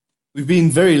We've been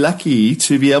very lucky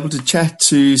to be able to chat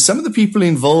to some of the people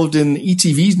involved in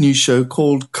ETV's new show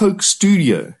called Coke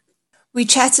Studio. We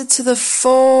chatted to the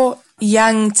 4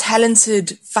 young,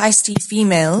 talented, feisty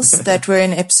females that were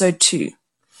in episode 2.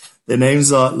 Their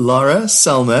names are Lara,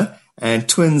 Selma, and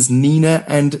twins Nina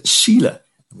and Sheila.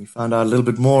 We found out a little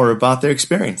bit more about their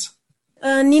experience.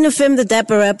 Nina Fem, the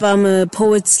Dapper Rapper. I'm a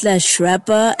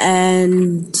poet/rapper,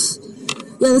 and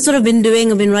that's what I've been doing.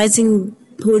 I've been writing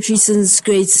poetry since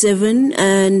grade 7,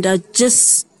 and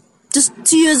just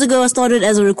 2 years ago I started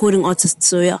as a recording artist.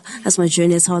 So that's my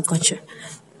journey. That's how I got here.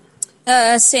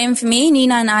 Same for me.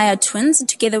 Nina and I are twins.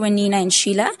 Together we're Nina and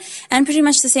Sheila. And pretty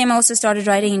much the same. I also started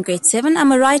writing in grade 7.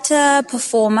 I'm a writer,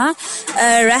 performer,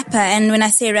 rapper. And when I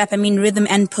say rap, I mean rhythm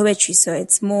and poetry. So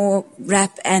it's more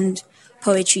rap and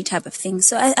poetry type of thing.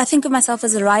 So I think of myself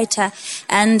as a writer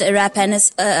and a rapper and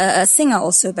a singer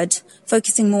also, but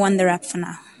focusing more on the rap for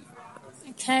now.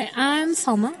 Okay, I'm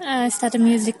Salma. I started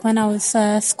music when I was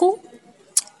school,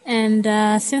 and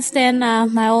since then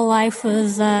my whole life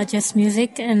was just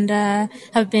music, and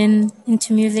I've been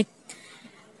into music.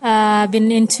 And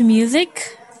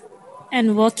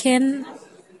working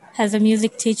as a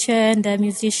music teacher and a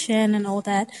musician and all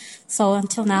that. So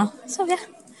until now,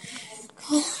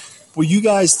 cool. Were you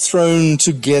guys thrown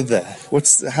together?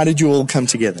 How did you all come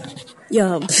together?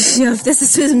 If that's the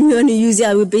term you want to use,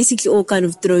 we're basically all kind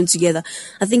of thrown together.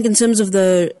 I think in terms of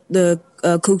the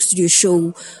Coke Studio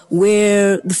show,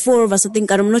 where the 4 of us,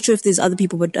 I'm not sure if there's other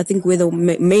people, but I think we're the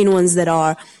main ones that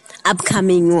are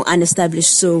upcoming or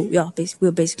unestablished. So,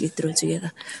 we're basically thrown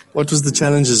together. What was the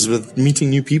challenges with meeting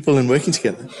new people and working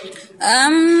together?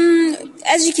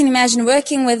 As you can imagine,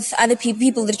 working with other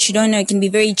people that you don't know can be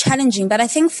very challenging. But I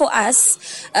think for us,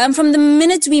 from the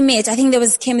minute we met, I think there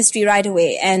was chemistry right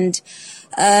away. And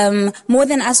more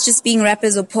than us just being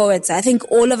rappers or poets, I think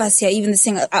all of us here, even the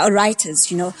singers, are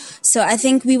writers, So I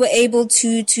think we were able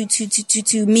to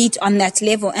meet on that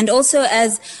level. And also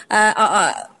as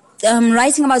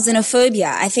writing about xenophobia,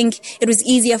 I think it was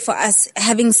easier for us,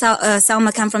 having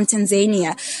Salma come from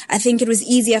Tanzania. I think it was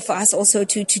easier for us also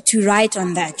to write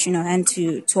on that, and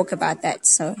to talk about that.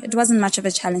 So it wasn't much of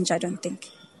a challenge, I don't think.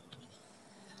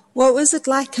 What was it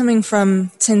like coming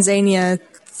from Tanzania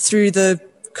through the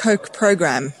Coke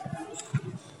program?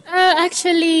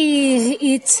 Actually,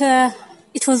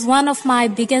 it was one of my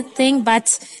biggest things,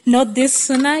 but not this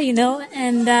sooner,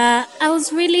 and I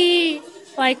was really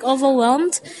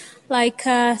overwhelmed.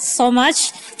 So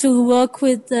much to work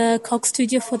with the Coke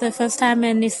Studio for the first time,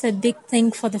 and it's a big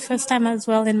thing for the first time as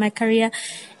well in my career.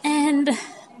 And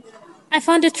I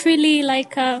found it really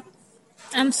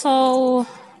I'm so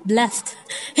blessed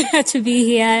to be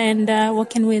here and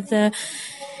working with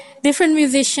different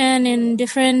musicians in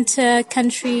different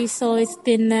countries. So it's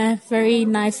been very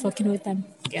nice working with them.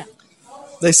 Yeah.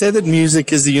 They say that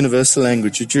music is the universal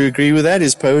language. Would you agree with that?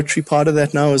 Is poetry part of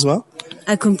that now as well?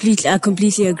 I completely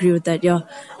agree with that. We're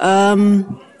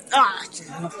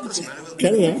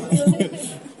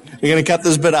going to cut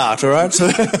this bit out, all right? So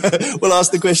we'll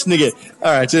ask the question again.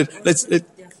 All right, so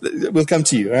we'll come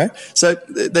to you, all right? So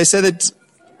they say that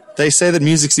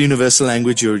music's the universal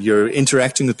language. You're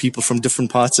interacting with people from different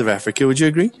parts of Africa. Would you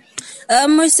agree?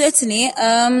 Most certainly.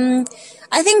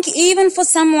 I think even for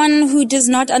someone who does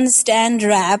not understand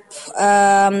rap,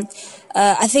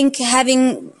 I think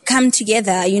having come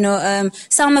together,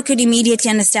 Salma could immediately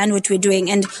understand what we're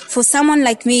doing. And for someone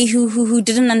like me who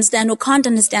didn't understand or can't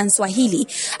understand Swahili,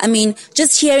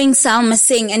 just hearing Salma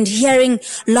sing and hearing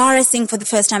Lara sing for the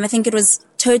first time, I think it was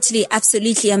totally,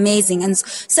 absolutely amazing. And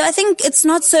so I think it's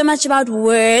not so much about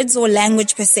words or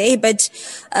language per se, but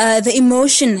the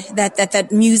emotion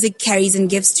that music carries and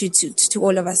gives to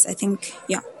all of us, I think,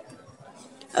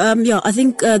 I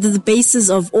think the basis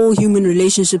of all human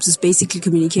relationships is basically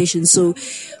communication. So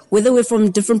whether we're from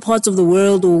different parts of the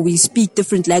world or we speak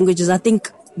different languages, I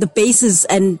think the basis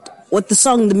and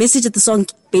the message that the song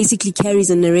basically carries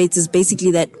and narrates is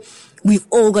basically that we've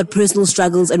all got personal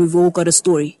struggles and we've all got a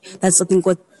story. That's, I think,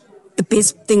 what the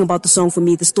best thing about the song for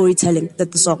me, the storytelling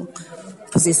that the song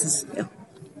possesses. Yeah.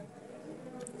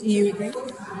 Do you agree?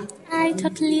 I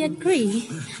totally agree.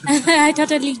 I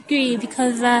totally agree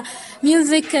because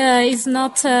music is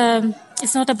not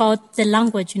it's not about the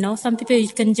language, Some people, you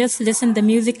can just listen to the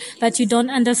music, but you don't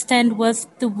understand what's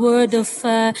the word of,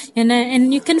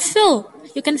 and you can feel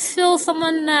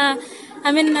someone,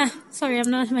 sorry,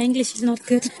 my English is not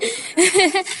good.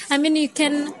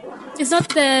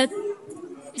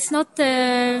 It's not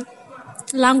the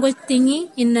language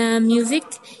thingy in music.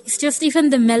 It's just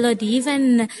even the melody,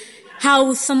 even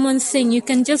how someone sing, you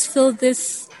can just feel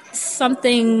this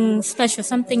something special,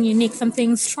 something unique,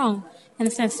 something strong.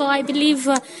 Understand? So I believe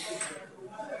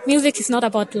music is not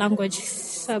about language.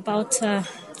 It's about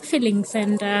feelings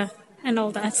and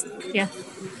all that. Yeah.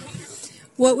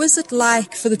 What was it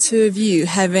like for the two of you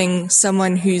having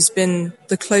someone who's been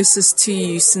the closest to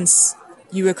you since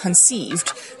you were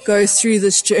conceived go through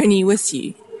this journey with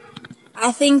you?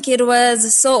 I think it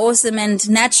was so awesome and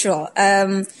natural.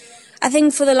 I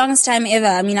think for the longest time ever,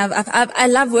 I mean, I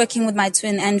love working with my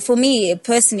twin, and for me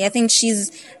personally, I think she's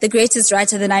the greatest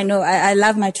writer that I know. I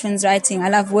love my twin's writing. I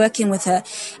love working with her,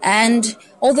 and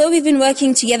although we've been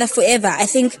working together forever, I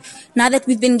think now that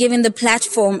we've been given the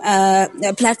platform,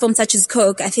 a platform such as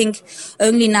Coke, I think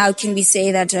only now can we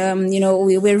say that,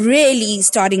 we're really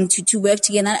starting to work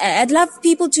together. I'd love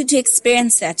people to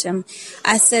experience that.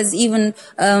 Us as even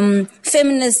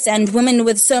feminists and women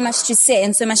with so much to say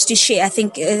and so much to share, I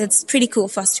think it's pretty cool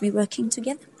for us to be working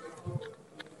together.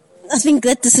 I think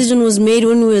that decision was made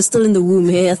when we were still in the womb.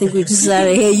 Hey, I think we just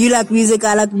decided, hey, you like music,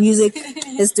 I like music,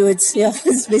 let's do it. Yeah,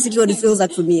 it's basically what it feels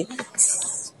like for me.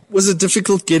 Was it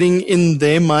difficult getting in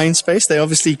their mind space? They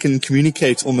obviously can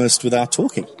communicate almost without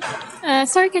talking.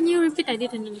 Sorry, can you repeat? I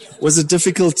didn't understand. Was it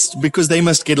difficult because they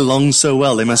must get along so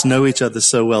well? They must know each other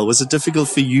so well. Was it difficult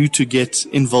for you to get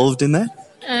involved in that?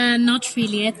 Not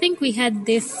really. I think we had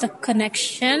this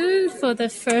connection for the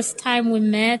first time we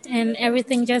met, and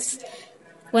everything just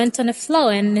went on a flow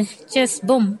and just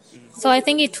boom. So I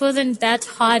think it wasn't that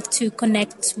hard to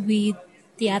connect with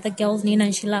the other girls, Nina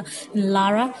and Sheila and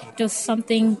Lara. It was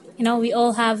something, we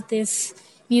all have this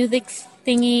music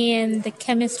thingy, and the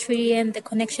chemistry and the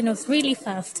connection was really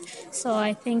fast. So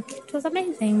I think it was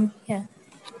amazing. Yeah.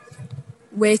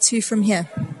 Where to from here?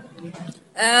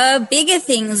 Bigger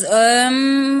things.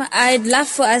 I'd love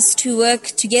for us to work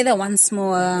together once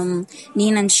more,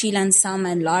 Nina and Sheila and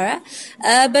Salma and Lara.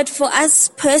 But for us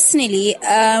personally,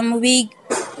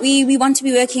 we want to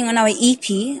be working on our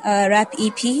EP, rap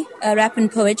EP, rap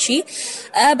and poetry.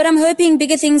 But I'm hoping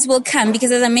bigger things will come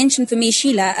because, as I mentioned, for me,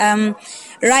 Sheila,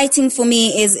 writing for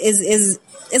me is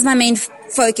my main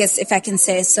focus, if I can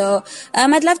say so.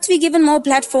 I'd love to be given more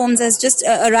platforms as just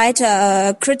a writer,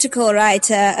 a critical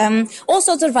writer, all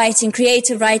sorts of writing,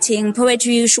 creative writing,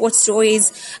 poetry, short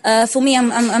stories. For me,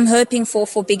 I'm hoping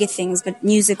for bigger things, but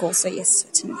music also, yes,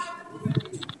 certainly.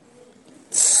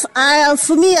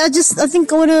 For me, I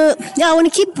think I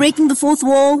want to keep breaking the fourth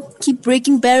wall, keep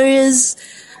breaking barriers,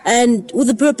 and with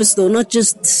a purpose though, not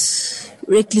just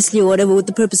recklessly or whatever, with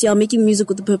the purpose. Yeah, making music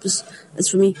with the purpose. That's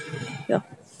for me. Yeah.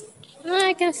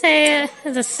 I can say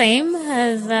the same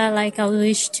as I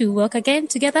wish to work again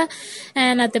together,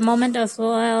 and at the moment as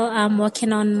well I'm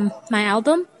working on my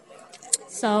album,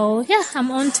 so yeah, I'm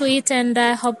on to it, and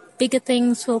I hope bigger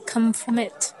things will come from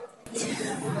it.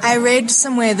 I read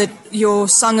somewhere that your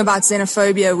song about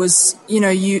xenophobia was,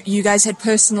 you guys had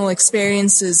personal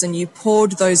experiences and you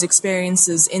poured those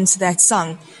experiences into that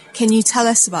song. Can you tell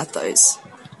us about those?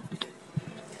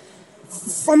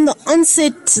 From the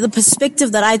onset, the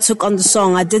perspective that I took on the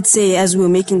song, I did say as we were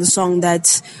making the song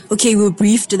that, okay, we were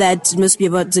briefed that it must be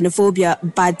about xenophobia,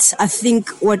 but I think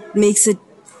what makes it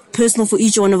personal for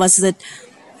each one of us is that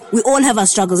we all have our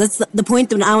struggles. That's the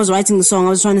point when I was writing the song. I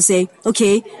was trying to say,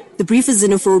 okay, the brief is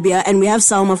xenophobia, and we have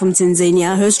Salma from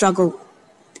Tanzania. Her struggle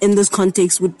in this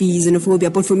context would be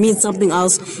xenophobia, but for me it's something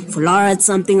else. For Lara it's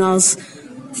something else.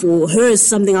 For her it's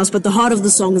something else, but the heart of the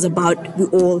song is about we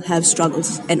all have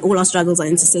struggles, and all our struggles are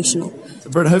intersectional.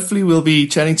 But hopefully we'll be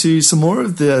chatting to some more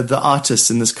of the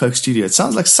artists in this Coke studio. It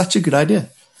sounds like such a good idea.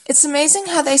 It's amazing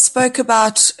how they spoke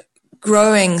about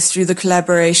growing through the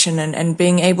collaboration and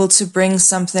being able to bring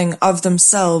something of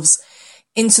themselves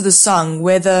into the song,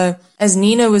 whether, as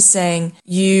Nina was saying,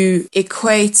 you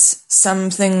equate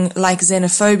something like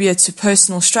xenophobia to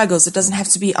personal struggles. It doesn't have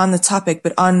to be on the topic,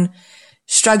 but on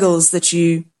struggles that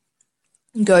you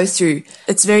go through.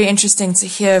 It's very interesting to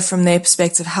hear from their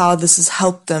perspective how this has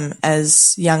helped them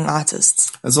as young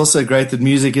artists. It's also great that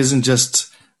music isn't just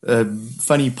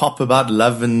funny pop about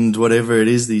love and whatever it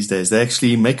is these days. They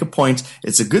actually make a point.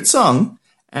 It's a good song,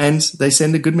 and they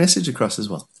send a good message across as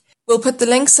well. We'll put the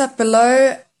links up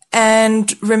below,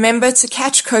 and remember to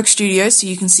catch Coke Studio so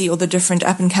you can see all the different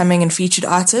up-and-coming and featured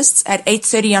artists at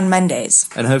 8:30 on Mondays.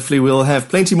 And hopefully we'll have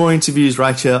plenty more interviews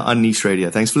right here on Niche Radio.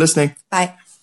 Thanks for listening. Bye.